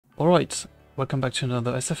Alright, welcome back to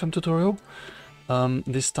another SFM tutorial.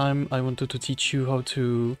 This time I wanted to teach you how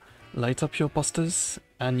to light up your posters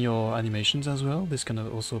and your animations as well. This can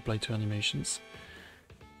also apply to animations.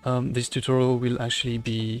 This tutorial will actually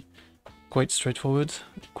be quite straightforward,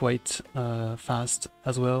 quite fast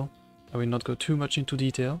as well. I will not go too much into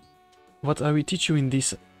detail. What I will teach you in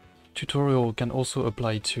this tutorial can also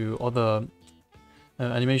apply to other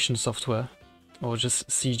animation software or just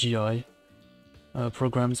CGI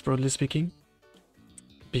programs, broadly speaking,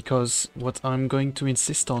 because what I'm going to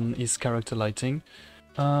insist on is character lighting.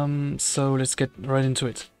 So let's get right into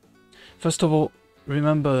it. First of all,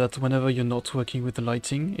 remember that whenever you're not working with the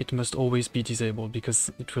lighting, it must always be disabled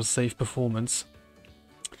because it will save performance.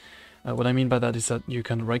 What I mean by that is that you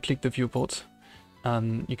can right-click the viewport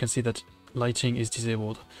and you can see that lighting is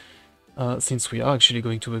disabled. Since we are actually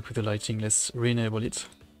going to work with the lighting, let's re-enable it.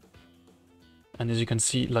 And as you can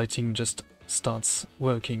see, lighting just starts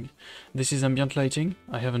working. This is ambient lighting.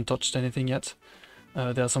 I haven't touched anything yet.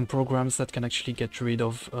 There are some programs that can actually get rid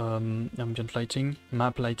of ambient lighting,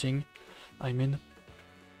 map lighting, I mean,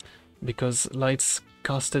 because lights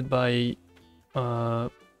casted by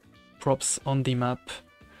props on the map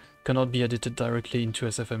cannot be edited directly into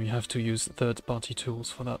SFM. You have to use third-party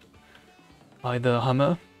tools for that, either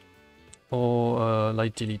Hammer or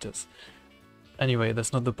light deleters. Anyway,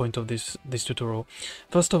 that's not the point of this tutorial.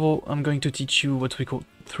 First of all, I'm going to teach you what we call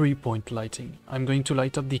three-point lighting. I'm going to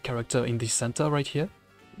light up the character in the center right here.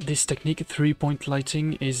 This technique, three-point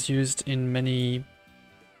lighting, is used in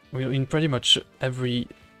in pretty much every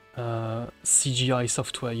CGI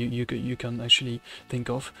software you can actually think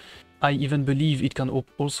of. I even believe it can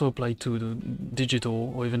also apply to the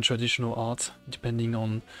digital or even traditional art, depending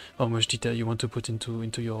on how much detail you want to put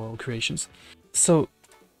into your creations. So,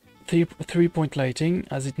 three-point lighting,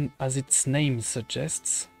 as its name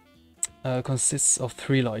suggests, consists of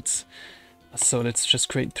three lights. So let's just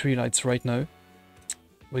create three lights right now.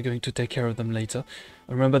 We're going to take care of them later.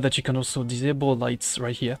 Remember that you can also disable lights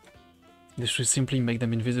right here. This will simply make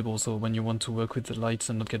them invisible, so when you want to work with the lights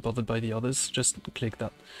and not get bothered by the others, just click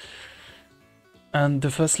that. And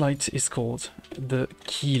the first light is called the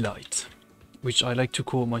key light, which I like to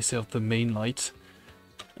call myself the main light.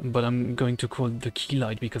 But I'm going to call it the key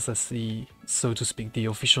light because that's the, so to speak, the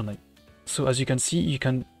official name. So as you can see, you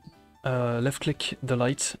can left click the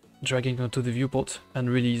light, dragging onto the viewport and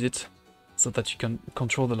release it so that you can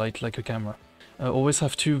control the light like a camera. Always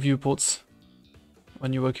have two viewports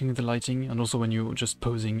when you're working with the lighting and also when you're just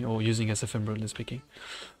posing or using SFM, broadly speaking.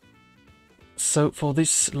 So for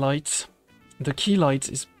this light, the key light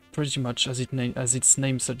is pretty much, as its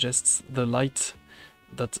name suggests, the light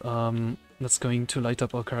that that's going to light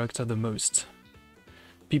up our character the most.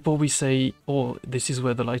 People will say, "Oh, this is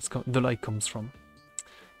where the light comes from,"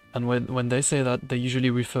 and when they say that, they usually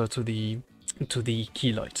refer to the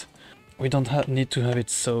key light. We don't need to have it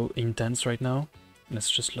so intense right now. Let's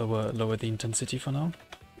just lower the intensity for now.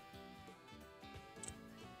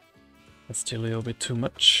 That's still a little bit too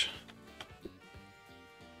much.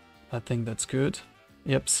 I think that's good.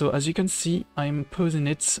 Yep. So as you can see, I'm posing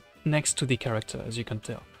it next to the character, as you can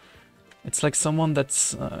tell. It's like someone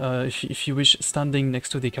that's, if you wish, standing next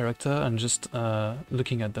to the character and just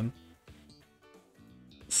looking at them.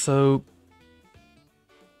 So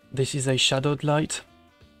this is a shadowed light,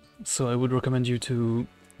 so I would recommend you to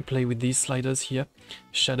play with these sliders here,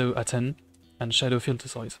 shadow attend and shadow filter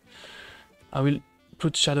size. I will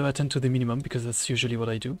put shadow attend to the minimum because that's usually what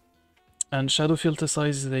I do. And shadow filter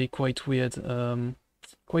size is a quite weird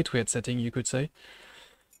setting, you could say.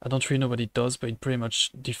 I don't really know what it does, but it pretty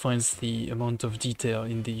much defines the amount of detail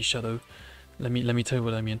in the shadow. Let me tell you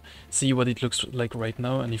what I mean. See what it looks like right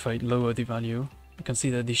now, and if I lower the value, you can see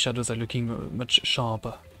that the shadows are looking much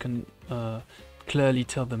sharper. You can clearly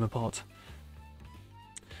tell them apart.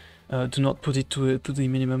 Do not put it to the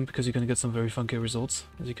minimum because you're gonna get some very funky results,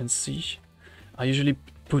 as you can see. I usually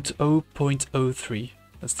put 0.03.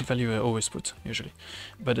 That's the value I always put, usually.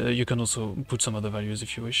 But you can also put some other values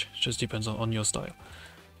if you wish. It just depends on your style.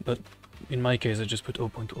 But in my case, I just put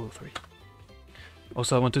 0.03.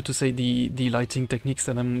 Also, I wanted to say the lighting techniques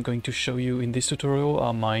that I'm going to show you in this tutorial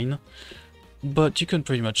are mine. But you can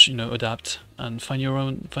pretty much, adapt and find your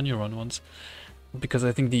own ones. Because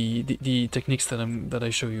I think the techniques that I'm going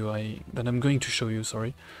to show you,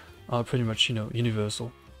 sorry, are pretty much,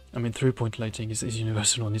 universal. I mean, three-point lighting is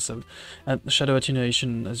universal on its own. And shadow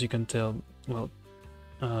attenuation, as you can tell, well,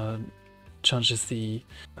 changes the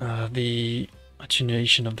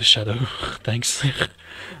attenuation of the shadow. Thanks.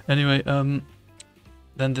 Anyway,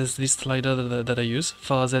 then there's this slider that I use,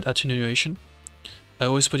 far Z attenuation. I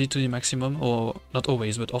always put it to the maximum, or not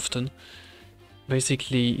always, but often.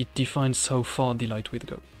 basically it defines how far the light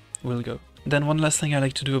will go. Then one last thing I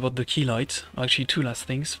like to do about the key light, actually two last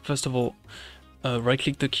things. First of all, right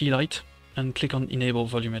click the key light and click on enable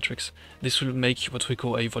volumetrics. This will make what we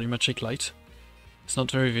call a volumetric light. It's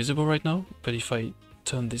not very visible right now, but if I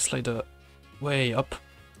turn this slider way up,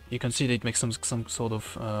 you can see that it makes some sort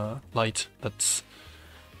of light that's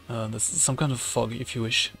some kind of fog, if you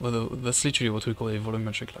wish. Well, that's literally what we call a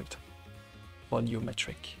volumetric light.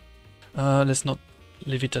 Volumetric. Let's not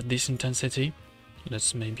leave it at this intensity.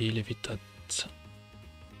 Let's maybe leave it at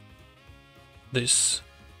this.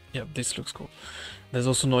 Yeah, this looks cool. There's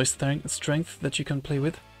also noise strength that you can play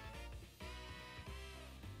with.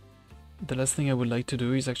 The last thing I would like to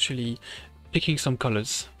do is actually picking some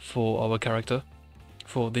colors for our character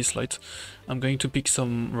for this light. I'm going to pick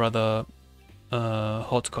some rather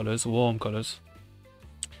hot colors, warm colors.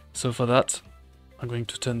 So for that, I'm going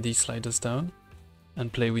to turn these sliders down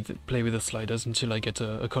and play with the sliders until I get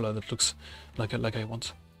a color that looks like I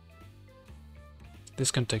want.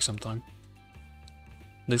 This can take some time.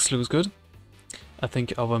 This looks good. I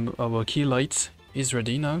think our key light is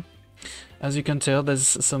ready now. As you can tell, there's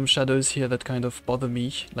some shadows here that kind of bother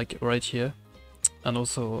me, like right here, and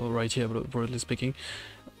also right here, broadly speaking.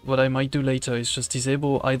 What I might do later is just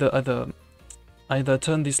disable either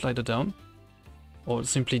turn this slider down, or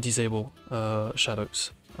simply disable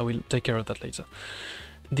shadows. I will take care of that later.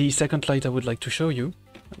 The second light I would like to show you,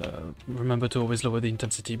 remember to always lower the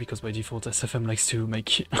intensity because by default SFM likes to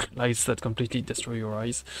make lights that completely destroy your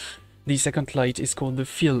eyes. The second light is called the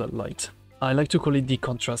fill light. I like to call it the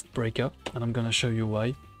contrast breaker, and I'm gonna show you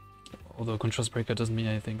why. Although contrast breaker doesn't mean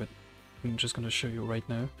anything, but I'm just gonna show you right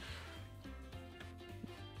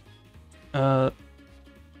now.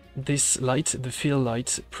 This light, the fill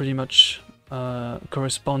light, pretty much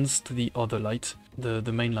corresponds to the other light, the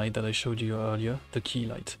main light that I showed you earlier, the key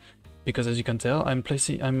light. Because as you can tell, I'm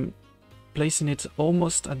placing it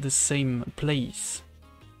almost at the same place,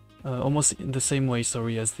 almost in the same way,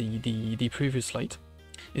 sorry, as the previous light.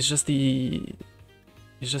 It's just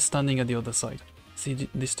standing at the other side. See,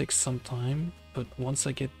 this takes some time, but once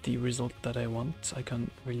I get the result that I want, I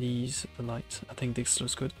can release the light. I think this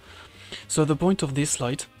looks good. So the point of this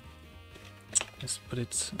light, let's put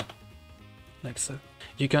it like so.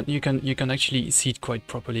 You can actually see it quite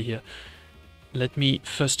properly here. Let me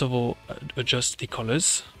first of all adjust the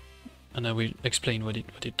colors, and I will explain what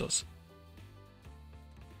it does.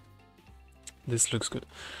 This looks good.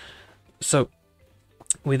 So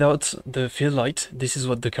without the fill light, this is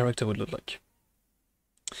what the character would look like.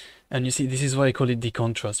 And you see, this is why I call it the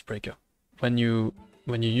contrast breaker. When you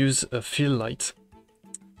use a fill light,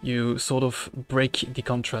 you sort of break the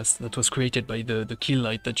contrast that was created by the key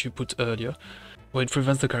light that you put earlier, where it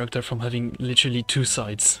prevents the character from having literally two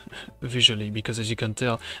sides visually, because as you can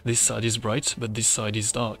tell, this side is bright, but this side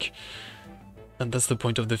is dark. And that's the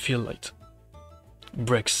point of the fill light.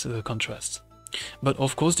 Breaks the contrast. But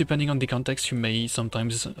of course, depending on the context, you may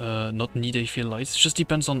sometimes not need a fill light. It just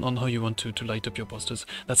depends on how you want to light up your posters.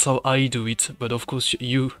 That's how I do it, but of course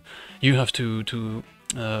you have to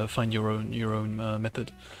find your own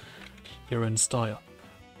method, your own style.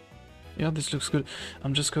 Yeah, this looks good.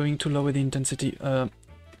 I'm just going to lower the intensity.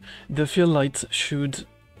 The fill light should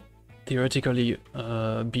theoretically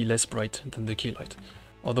be less bright than the key light.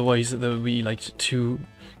 Otherwise, there will be like two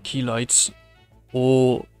key lights,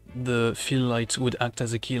 or the fill light would act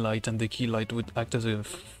as a key light and the key light would act as a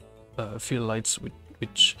fill light,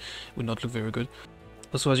 which would not look very good.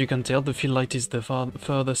 Also, as you can tell, the fill light is the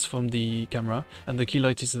furthest from the camera and the key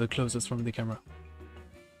light is the closest from the camera.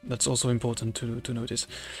 That's also important to notice.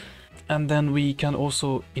 And then we can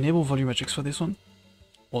also enable volumetrics for this one,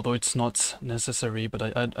 although it's not necessary, but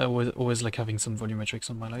I always like having some volumetrics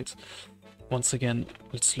on my lights. Once again,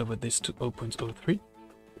 let's lower this to 0.03.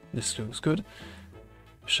 This looks good.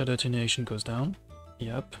 Shadow attenuation goes down.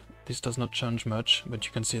 Yep, this does not change much, but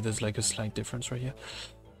you can see there's like a slight difference right here.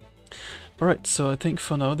 Alright, so I think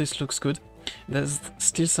for now this looks good. There's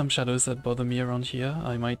still some shadows that bother me around here.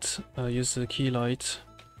 I might use the key light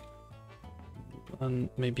and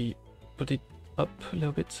maybe put it up a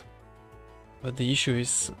little bit. But the issue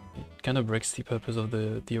is it kind of breaks the purpose of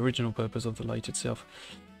the original purpose of the light itself.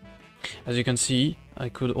 As you can see, I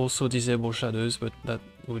could also disable shadows, but that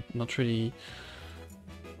would not really...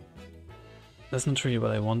 That's not really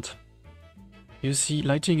what I want. You see,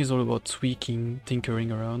 lighting is all about tweaking, tinkering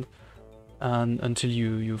around, and until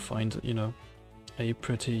you find, you know, a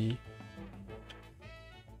pretty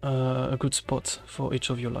a good spot for each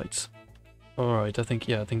of your lights. Alright, I think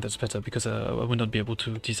that's better, because I would not be able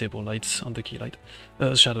to disable lights on the key light.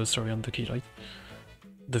 Shadows, sorry, on the key light.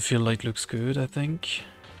 The fill light looks good, I think.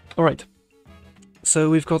 Alright, So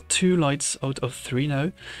we've got 2 lights out of 3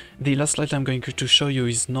 now. The last light I'm going to show you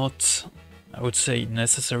is not, I would say,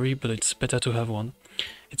 necessary, but it's better to have one.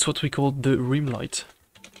 It's what we call the rim light.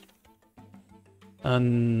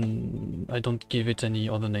 And I don't give it any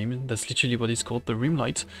other name, that's literally what it's called, the rim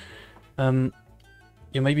light. You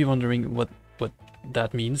may be wondering what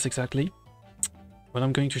that means exactly. What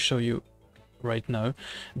I'm going to show you right now,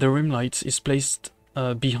 the rim light is placed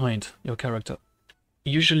behind your character.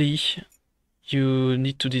 Usually you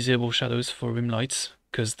need to disable shadows for rim lights,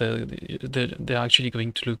 because they're actually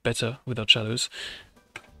going to look better without shadows,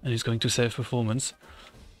 and it's going to save performance.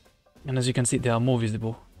 And as you can see, they are more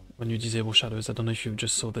visible when you disable shadows. I don't know if you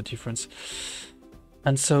just saw the difference.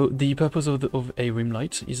 And so the purpose of a rim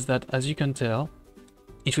light is that, as you can tell,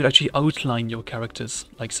 it will actually outline your characters,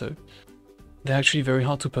 like so. They're actually very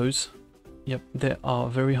hard to pose. Yep, they are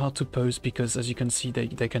very hard to pose because, as you can see,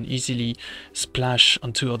 they can easily splash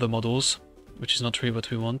onto other models, which is not really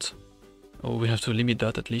what we want. Or we have to limit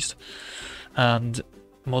that at least. And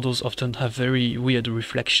models often have very weird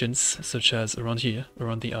reflections, such as around here,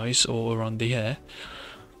 around the eyes, or around the hair.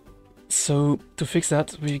 So to fix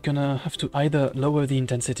that, we're gonna have to either lower the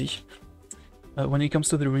intensity. When it comes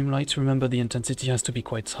to the rim light, remember the intensity has to be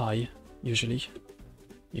quite high, usually.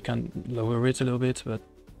 You can lower it a little bit, but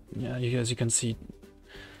yeah, as you can see,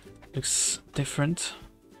 it looks different.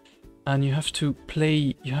 And you have to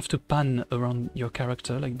pan around your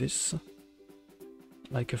character like this,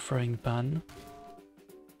 like a frying pan.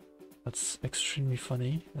 That's extremely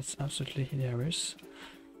funny, that's absolutely hilarious.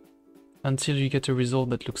 Until you get a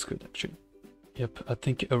result that looks good, actually. Yep, I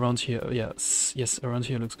think around here, yes, around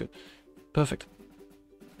here looks good. Perfect.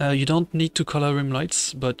 You don't need to color rim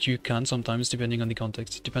lights, but you can sometimes, depending on the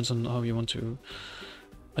context. It depends on how you want to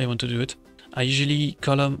do it. I usually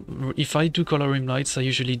color, if I do color rim lights, I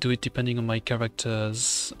usually do it depending on my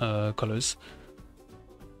character's colors.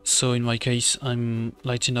 So in my case, I'm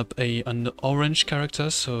lighting up an orange character,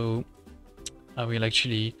 so I will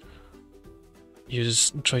actually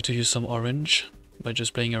try to use some orange by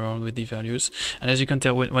just playing around with the values. And as you can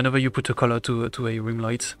tell, whenever you put a color to a rim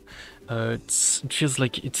light, it feels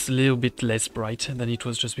like it's a little bit less bright than it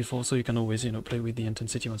was just before, so you can always, play with the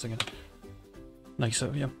intensity once again. Like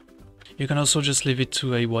so, yeah. You can also just leave it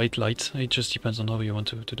to a white light, it just depends on how you want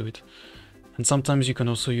to do it. And sometimes you can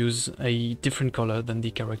also use a different color than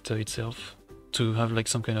the character itself to have like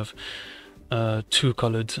some kind of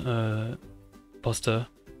two-colored poster,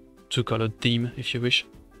 two-colored theme if you wish.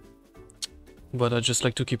 But I just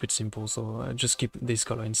like to keep it simple, so I just keep this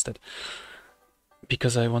color instead,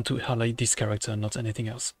 because I want to highlight this character, not anything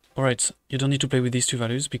else. Alright, you don't need to play with these two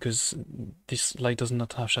values because this light does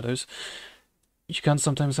not have shadows. You can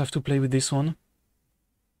sometimes have to play with this one.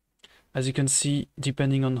 As you can see,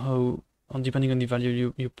 depending on the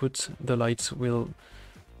value you put, the light will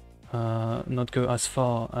not go as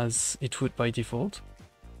far as it would by default.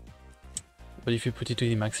 But if you put it to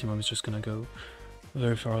the maximum, it's just gonna go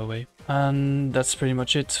very far away. And that's pretty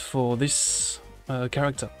much it for this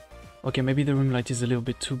character. Okay, maybe the rim light is a little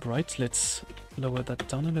bit too bright. Let's lower that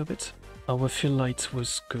down a little bit. Our fill light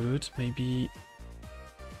was good. Maybe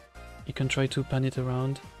you can try to pan it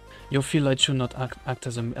around. Your fill light should not act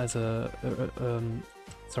as a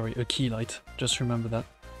key light. Just remember that.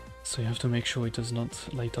 So you have to make sure it does not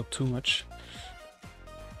light up too much.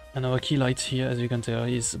 And our key light here, as you can tell,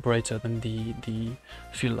 is brighter than the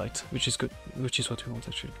fill light, which is good, which is what we want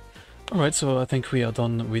actually. Alright, so I think we are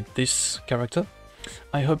done with this character.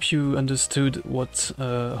 I hope you understood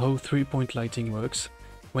how 3-point lighting works.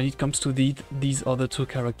 When it comes to these other two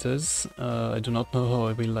characters, I do not know how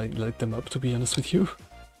I will light them up, to be honest with you.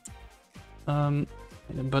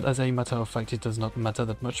 But as a matter of fact, it does not matter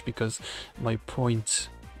that much, because my point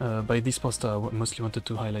by this poster, I mostly wanted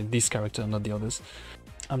to highlight this character, not the others.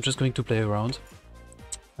 I'm just going to play around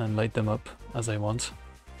and light them up as I want.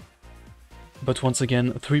 But once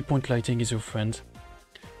again, 3-point lighting is your friend.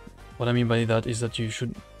 What I mean by that is that you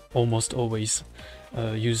should almost always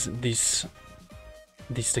use this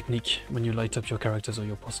technique when you light up your characters or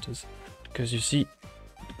your posters. Because you see,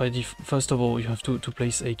 first of all, you have to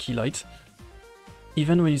place a key light.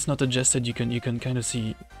 Even when it's not adjusted, you can kind of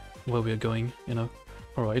see where we're going,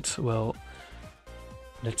 Alright, well,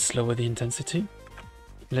 let's lower the intensity.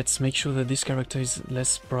 Let's make sure that this character is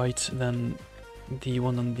less bright than the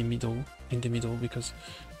one in the middle, because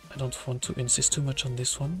I don't want to insist too much on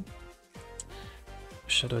this one.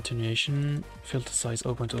 Shadow attenuation, filter size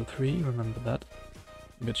 0.03, remember that.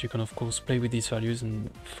 But you can of course play with these values and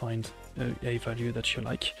find a value that you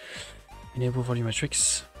like. Enable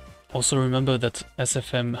volumetrics. Also remember that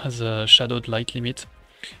SFM has a shadowed light limit,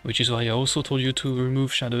 which is why I also told you to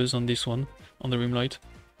remove shadows on this one, on the rim light,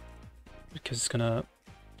 because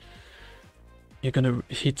you're gonna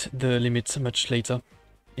hit the limit much later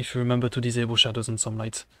if you remember to disable shadows on some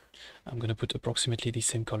lights. I'm gonna put approximately the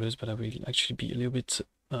same colors, but I will actually be a little bit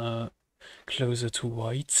closer to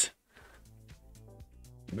white.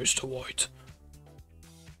 Mr. White.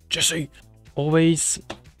 Jesse! Always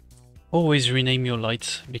rename your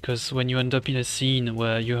light, because when you end up in a scene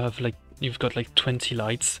where you've got like 20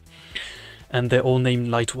 lights and they're all named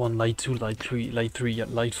light 1, light 2, light 3, light 3,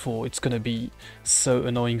 light 4, it's gonna be so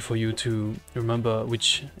annoying for you to remember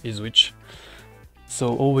which is which.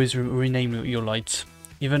 So always rename your light,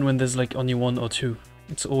 even when there's like only 1 or 2.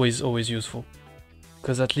 It's always useful,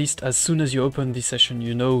 because at least as soon as you open this session,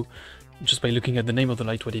 you know just by looking at the name of the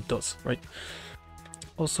light what it does, right?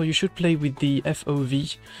 Also, you should play with the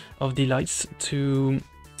FOV of the lights to,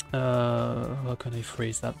 how can I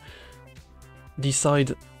phrase that?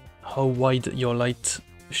 Decide how wide your light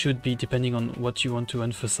should be depending on what you want to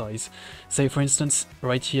emphasize. Say for instance,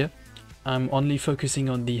 right here, I'm only focusing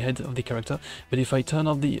on the head of the character, but if I turn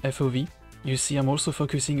off the FOV, you see I'm also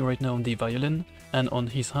focusing right now on the violin and on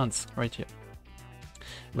his hands, right here.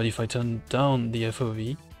 But if I turn down the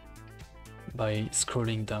FOV, by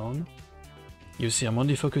scrolling down, you see I'm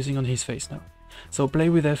only focusing on his face now. So play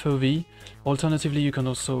with FOV. Alternatively, you can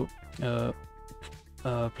also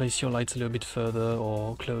place your lights a little bit further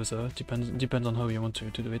or closer, depends on how you want to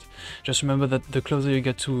do it. Just remember that the closer you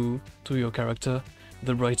get to your character,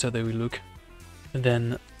 the brighter they will look. And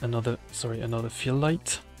then another fill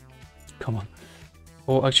light. Come on.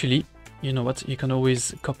 Or actually, you know what? You can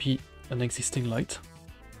always copy an existing light,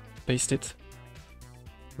 paste it,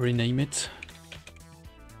 rename it,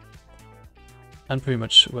 and pretty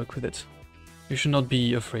much work with it. You should not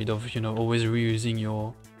be afraid of, you know, always reusing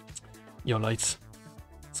your lights.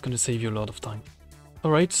 It's gonna save you a lot of time.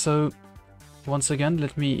 Alright, so once again,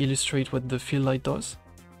 let me illustrate what the fill light does.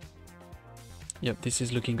 Yep, this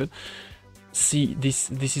is looking good. See,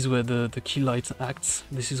 this is where the key light acts.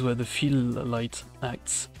 This is where the fill light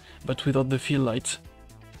acts. But without the fill light,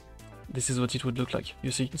 this is what it would look like.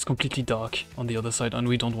 You see, it's completely dark on the other side, and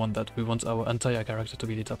we don't want that. We want our entire character to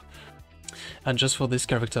be lit up. And just for this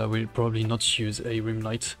character, I will probably not use a rim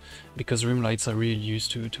light, because rim lights are really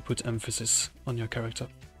used to put emphasis on your character.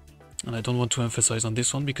 And I don't want to emphasize on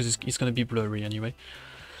this one, because it's going to be blurry anyway.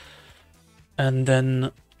 And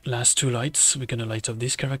then, last 2 lights, we're going to light up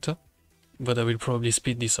this character. But I will probably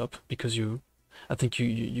speed this up, because I think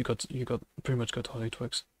you got pretty much got how it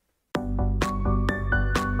works.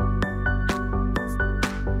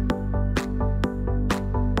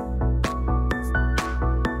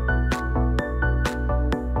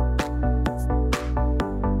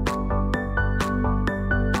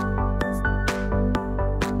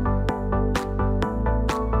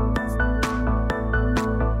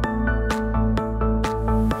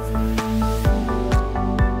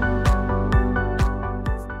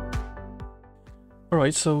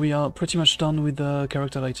 Alright, so we are pretty much done with the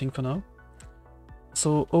character lighting for now.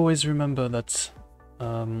 So always remember that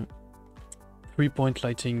 3-point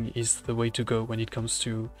lighting is the way to go when it comes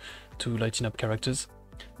to lighting up characters.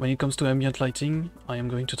 When it comes to ambient lighting, I am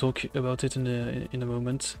going to talk about it in a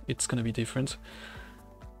moment. It's going to be different.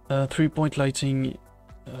 3-point lighting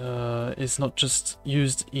is not just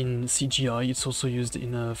used in CGI, it's also used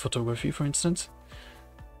in photography, for instance,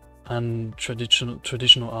 and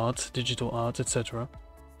traditional art, digital art, etc.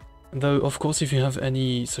 Though, of course, if you have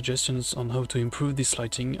any suggestions on how to improve this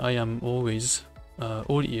lighting, I am always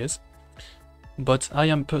all ears. But I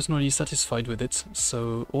am personally satisfied with it,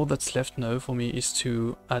 so all that's left now for me is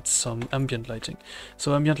to add some ambient lighting.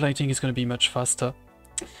 So ambient lighting is going to be much faster.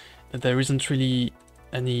 There aren't really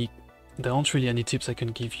any tips I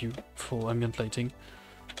can give you for ambient lighting.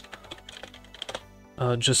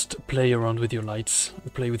 Just play around with your lights,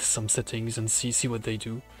 play with some settings and see what they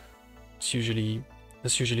do. That's usually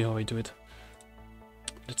how I do it.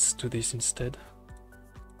 Let's do this instead.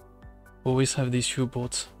 Always have this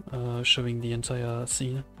viewport showing the entire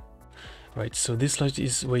scene. Right, so this light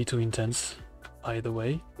is way too intense either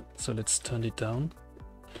way, so let's turn it down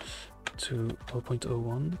to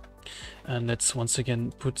 0.01, and let's once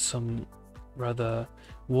again put some rather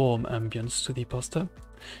warm ambience to the poster.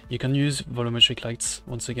 You can use volumetric lights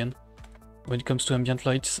once again. When it comes to ambient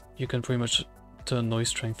lights, you can pretty much turn noise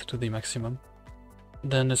strength to the maximum.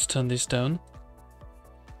 Then let's turn this down.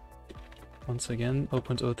 Once again,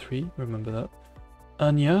 0.03, remember that.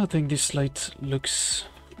 And yeah, I think this light looks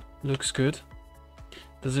good.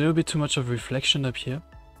 There's a little bit too much of reflection up here.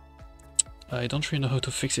 I don't really know how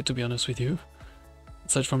to fix it, to be honest with you.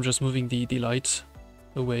 Aside from just moving the light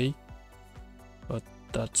away. But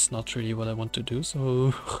that's not really what I want to do,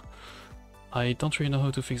 so I don't really know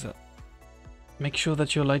how to fix that. Make sure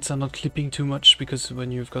that your lights are not clipping too much, because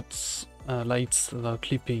when you've got lights that are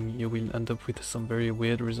clipping, you will end up with some very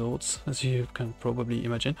weird results, as you can probably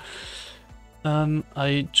imagine.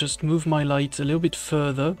 I just move my light a little bit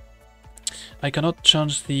further. I cannot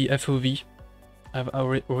change the FOV. I've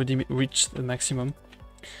already reached the maximum.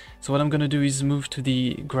 So what I'm gonna do is move to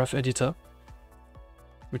the graph editor,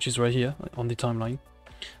 which is right here on the timeline.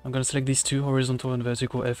 I'm gonna select these two, horizontal and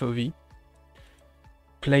vertical FOV.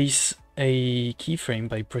 Place a keyframe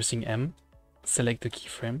by pressing M. Select the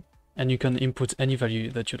keyframe, and you can input any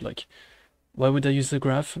value that you'd like. Why would I use the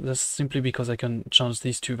graph? That's simply because I can change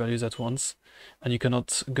these two values at once, and you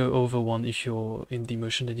cannot go over one if you're in the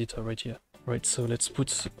motion editor right here. Right, so let's put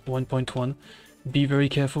 1.1. Be very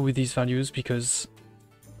careful with these values, because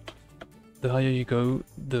the higher you go,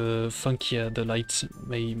 the funkier the light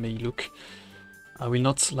may look. I will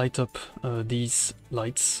not light up these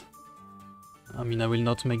lights. I mean, I will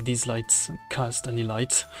not make these lights cast any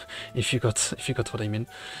light, if you got what I mean.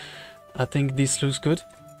 I think this looks good.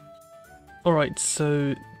 Alright,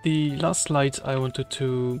 so the last light I wanted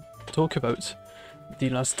to talk about, the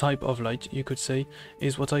last type of light you could say,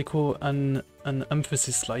 is what I call an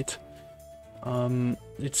emphasis light.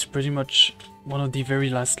 It's pretty much one of the very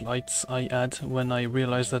last lights I add when I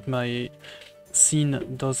realize that my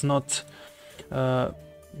scene does not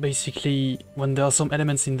basically, when there are some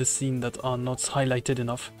elements in the scene that are not highlighted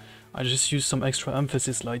enough, I just use some extra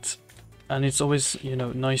emphasis lights. And it's always, you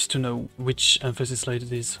know, nice to know which emphasis light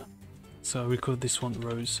it is. So I will call this one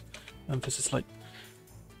Rose emphasis light.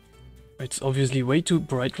 It's obviously way too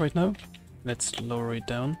bright right now. Let's lower it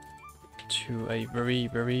down to a very,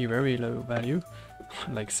 very, very low value,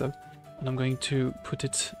 like so. And I'm going to put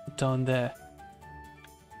it down there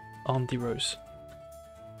on the Rose,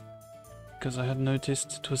 because I had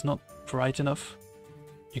noticed it was not bright enough.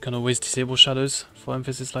 You can always disable shadows for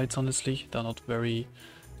emphasis lights, honestly. They're not very,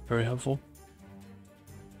 very helpful.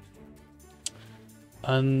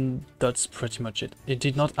 And that's pretty much it. It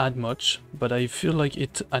did not add much, but I feel like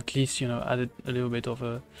it at least, you know, added a little bit of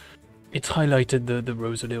a... It highlighted the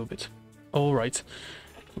Rose a little bit. Alright.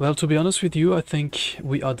 Well, to be honest with you, I think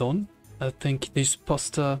we are done. I think this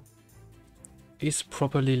poster is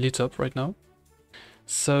properly lit up right now.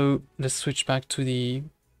 So let's switch back to the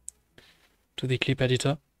clip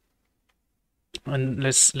editor, and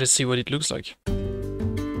let's see what it looks like.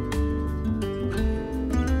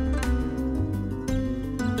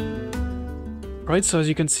 Right, so as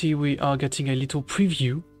you can see, we are getting a little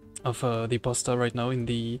preview of the poster right now in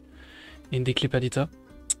the clip editor.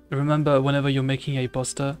 Remember, whenever you're making a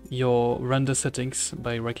poster, your render settings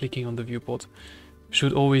by right-clicking on the viewport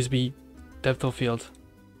should always be depth of field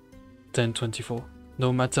 1024.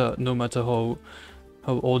 No matter how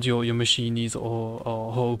old your machine is or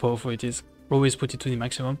how powerful it is, always put it to the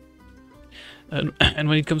maximum. And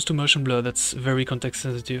when it comes to motion blur, that's very context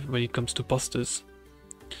sensitive. When it comes to posters,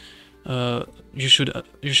 you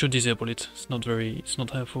should disable it. It's not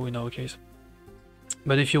helpful in our case.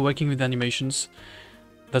 But if you're working with animations,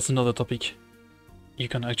 that's another topic. You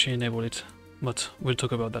can actually enable it, but we'll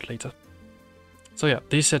talk about that later. So yeah,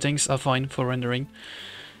 these settings are fine for rendering.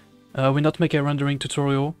 We'll not make a rendering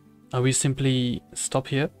tutorial. I will simply stop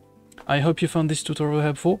here. I hope you found this tutorial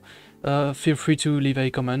helpful. Feel free to leave a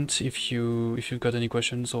comment if you've got any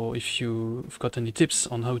questions, or if you've got any tips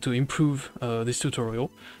on how to improve this tutorial,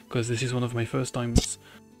 because this is one of my first times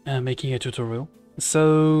making a tutorial.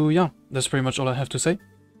 So yeah, that's pretty much all I have to say.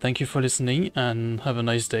 Thank you for listening, and have a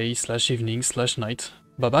nice day / evening / night.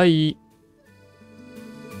 Bye bye!